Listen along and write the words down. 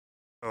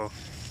So,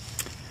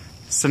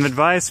 some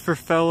advice for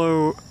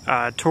fellow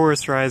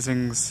Taurus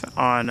Risings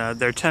on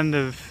their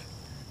tentative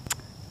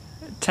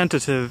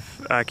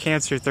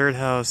Cancer third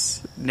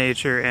house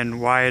nature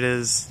and why it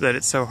is that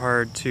it's so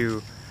hard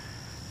to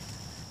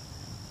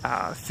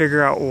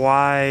figure out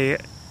why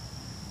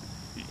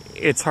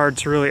it's hard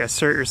to really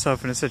assert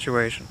yourself in a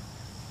situation.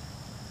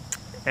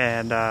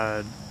 And,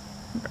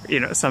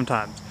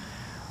 sometimes.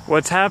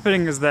 What's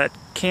happening is that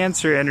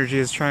Cancer energy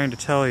is trying to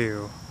tell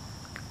you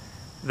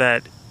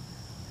that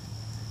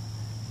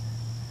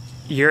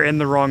you're in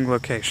the wrong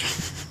location.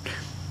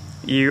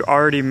 You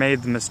already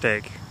made the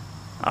mistake.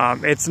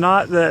 It's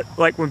not that,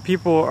 like, when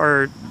people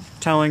are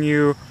telling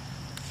you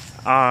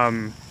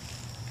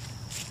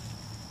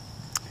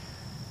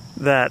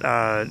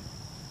that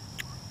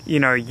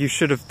you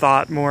should have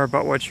thought more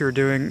about what you were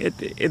doing.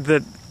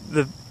 The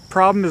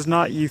problem is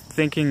not you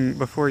thinking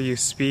before you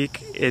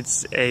speak.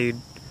 It's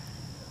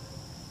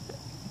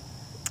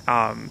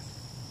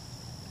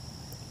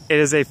it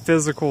is a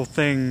physical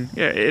thing.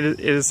 It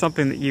is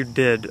something that you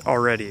did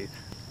already.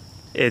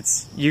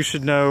 You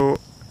should know.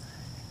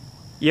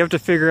 You have to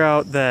figure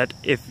out that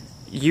if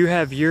you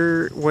have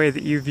your way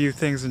that you view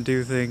things and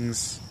do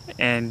things,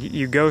 and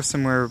you go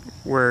somewhere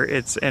where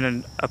it's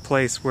in a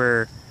place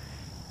where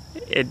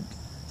it,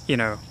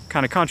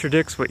 kind of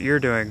contradicts what you're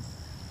doing,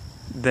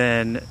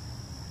 then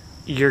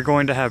you're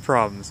going to have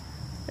problems,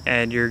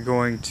 and you're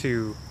going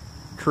to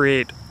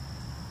create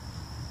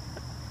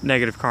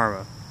negative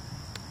karma,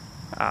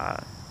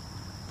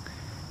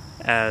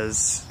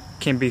 as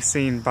can be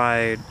seen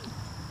by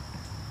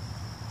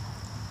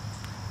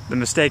the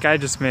mistake I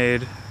just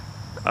made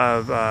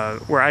of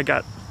where I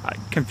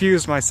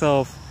confused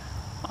myself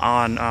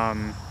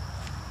on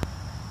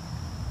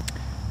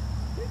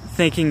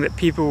thinking that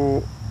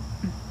people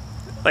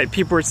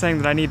were saying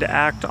that I need to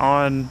act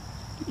on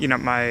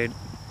my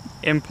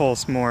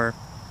impulse more,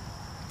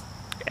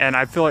 and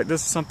I feel like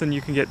this is something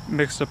you can get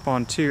mixed up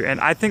on too, and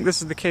I think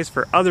this is the case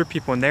for other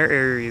people in their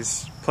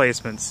Aries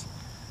placements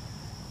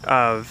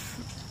of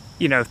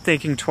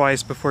thinking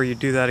twice before you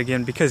do that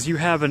again, because you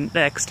have a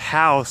next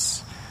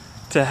house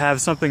to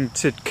have something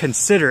to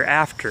consider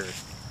after,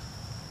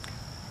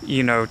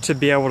 to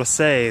be able to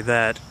say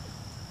that,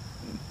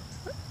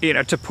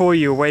 to pull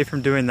you away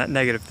from doing that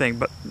negative thing.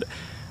 But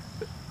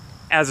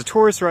as a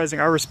Taurus rising,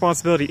 our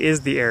responsibility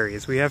is the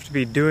Aries. We have to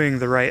be doing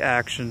the right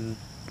action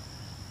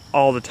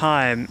all the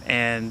time,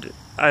 and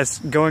us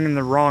going in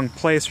the wrong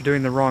place or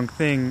doing the wrong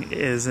thing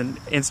is an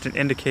instant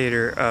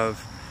indicator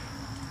of,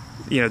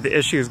 the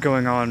issues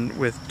going on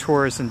with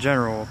Taurus in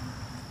general.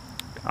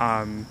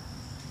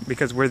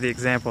 Because we're the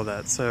example of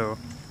that. So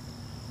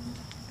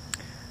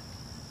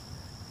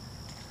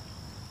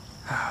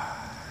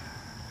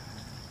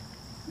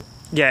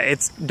yeah,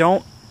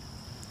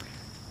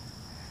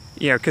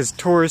 because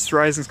Taurus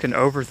risings can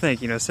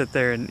overthink, sit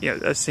there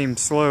and seem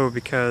slow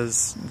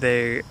because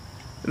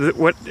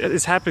what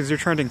is happening is you're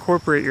trying to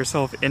incorporate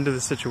yourself into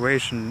the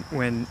situation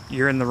when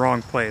you're in the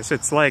wrong place.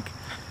 It's like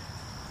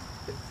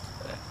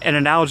an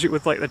analogy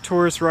with like the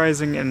Taurus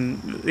rising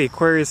and the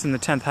Aquarius in the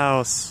 10th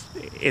house.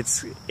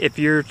 It's if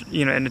you're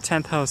in a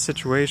 10th house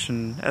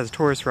situation as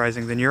Taurus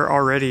rising, then you're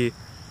already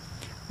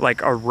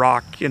like a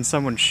rock in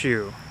someone's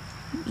shoe.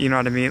 You know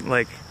what I mean?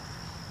 Like,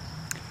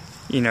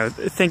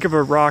 think of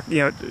a rock,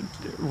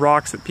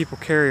 rocks that people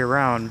carry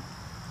around.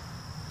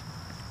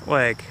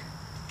 Like,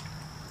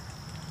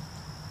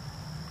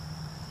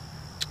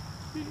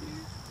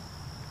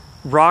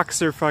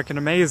 rocks are fucking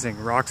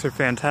amazing. Rocks are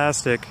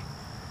fantastic.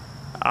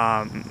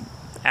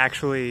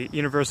 Actually,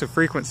 universal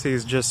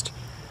frequencies just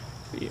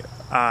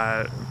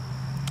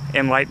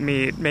enlightened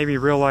me, made me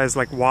realize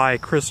like why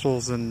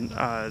crystals and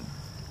how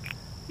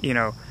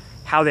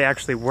they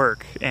actually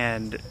work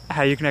and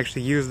how you can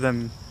actually use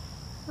them,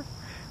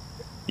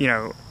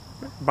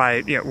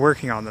 by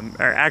working on them.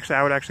 Or actually,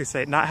 I would actually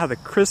say not how the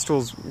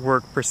crystals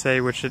work per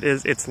se, which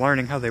it's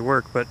learning how they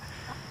work, but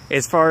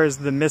as far as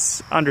the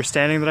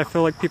misunderstanding that I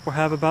feel like people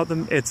have about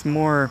them, it's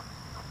more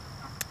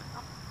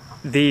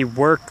the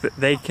work that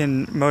they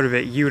can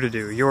motivate you to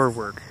do, your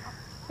work,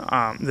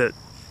 that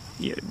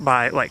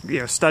by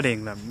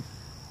studying them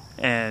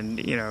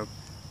and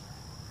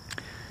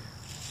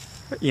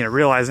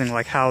realizing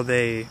like how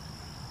they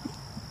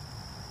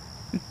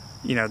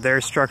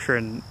their structure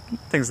and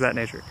things of that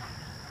nature.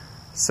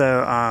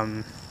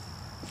 So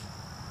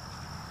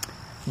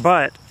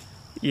but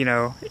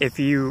if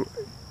you,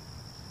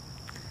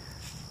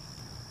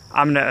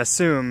 I'm going to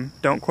assume,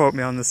 don't quote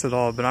me on this at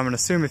all, but I'm going to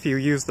assume if you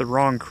use the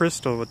wrong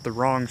crystal with the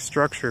wrong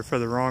structure for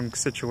the wrong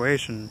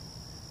situation,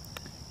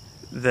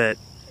 that,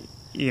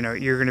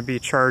 you're going to be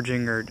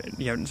charging, or,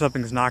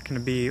 something's not going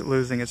to be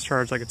losing its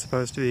charge like it's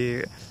supposed to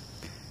be,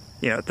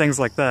 things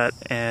like that.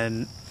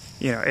 And,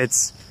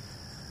 it's,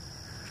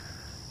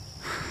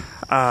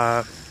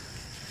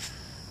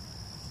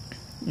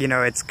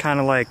 it's kind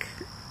of like,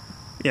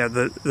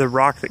 the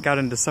rock that got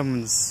into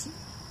someone's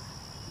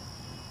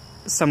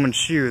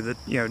shoe that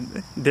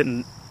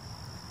didn't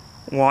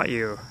want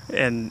you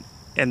in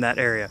that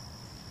area.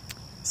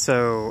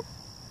 So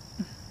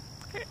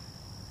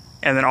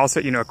And then also,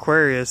 you know,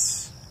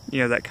 Aquarius, you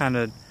know, that kind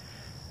of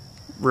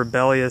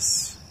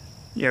rebellious,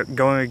 you know,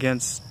 going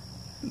against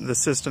the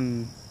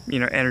system, you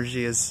know,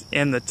 energy is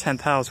in the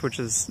 10th house, which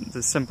is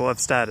the symbol of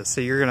status.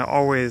 So you're going to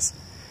always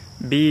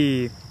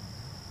be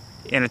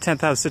in a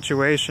 10th house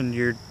situation.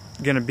 You're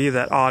going to be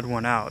that odd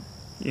one out,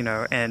 you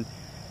know, and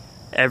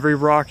every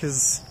rock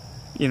is,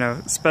 you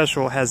know,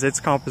 special, has its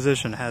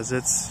composition, has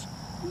its,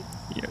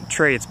 you know,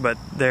 traits, but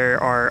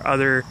there are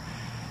other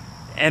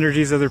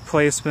energies, other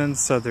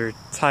placements, other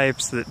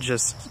types that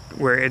just,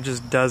 where it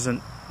just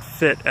doesn't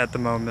fit at the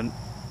moment.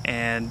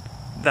 And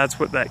that's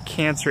what that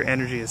Cancer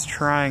energy is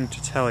trying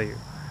to tell you.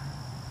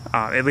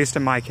 At least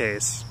in my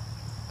case,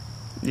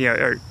 you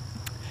know,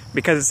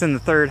 because it's in the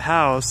 3rd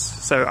house,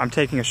 so I'm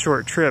taking a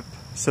short trip,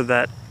 so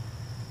that,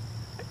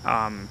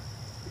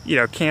 you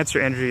know, Cancer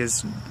energy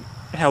is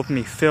helping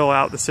me fill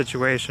out the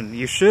situation.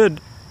 You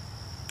should,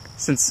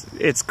 since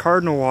it's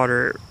cardinal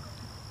water,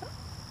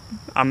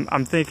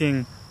 I'm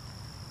thinking,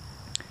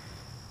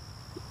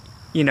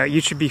 you know,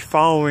 you should be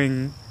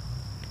following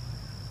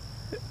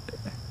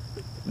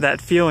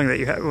that feeling that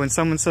you have when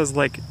someone says,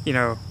 like, you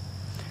know,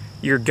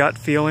 your gut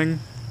feeling,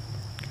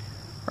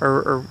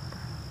 or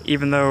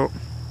even though,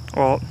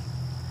 well,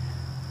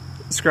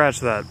 scratch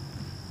that.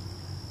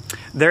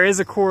 There is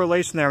a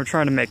correlation there I'm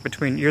trying to make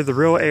between, you're the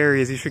real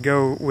Aries, you should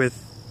go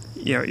with,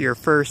 you know, your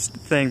first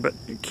thing, but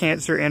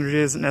Cancer energy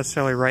isn't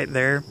necessarily right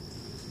there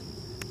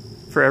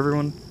for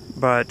everyone,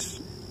 but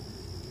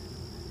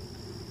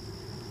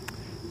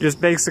just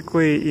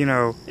basically, you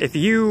know, if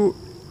you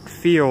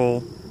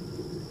feel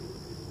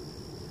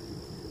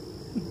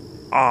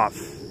off,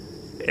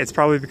 it's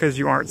probably because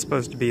you aren't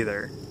supposed to be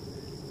there.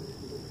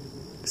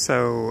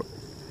 So,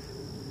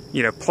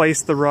 you know,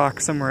 place the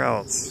rock somewhere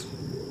else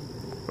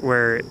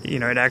where, you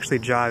know, it actually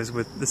jives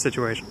with the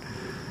situation.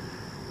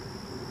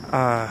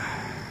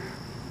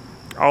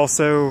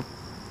 Also,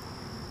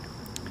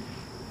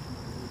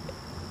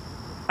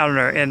 I don't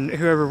know, and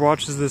whoever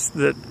watches this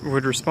that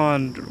would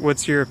respond,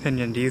 what's your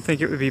opinion? Do you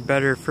think it would be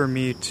better for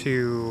me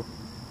to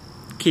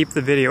keep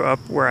the video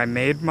up where I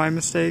made my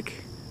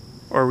mistake?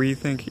 Or do you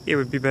think it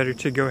would be better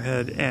to go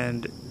ahead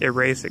and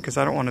erase it? Because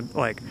I don't want to,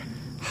 like,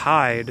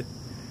 hide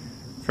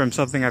from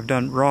something I've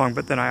done wrong,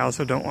 but then I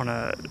also don't want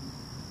to,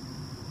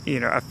 you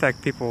know,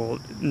 affect people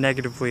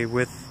negatively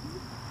with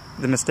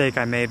the mistake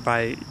I made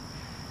by,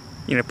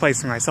 you know,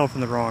 placing myself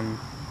in the wrong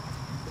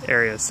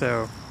area.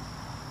 So,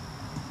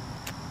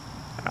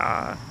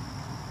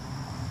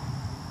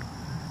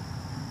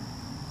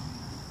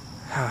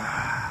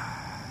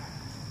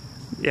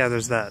 yeah,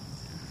 there's that.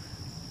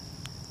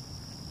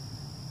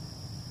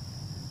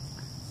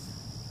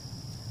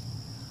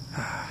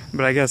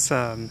 But I guess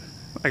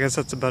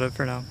that's about it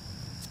for now.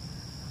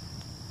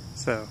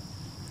 So,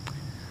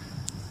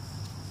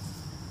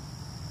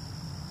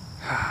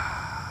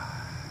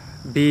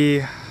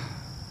 be,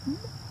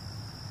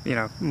 you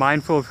know,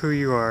 mindful of who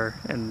you are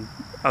and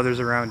others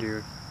around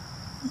you.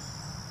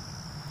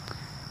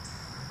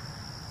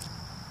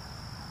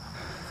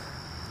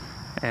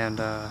 And,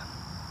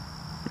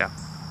 yeah.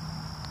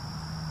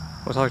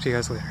 We'll talk to you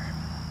guys later.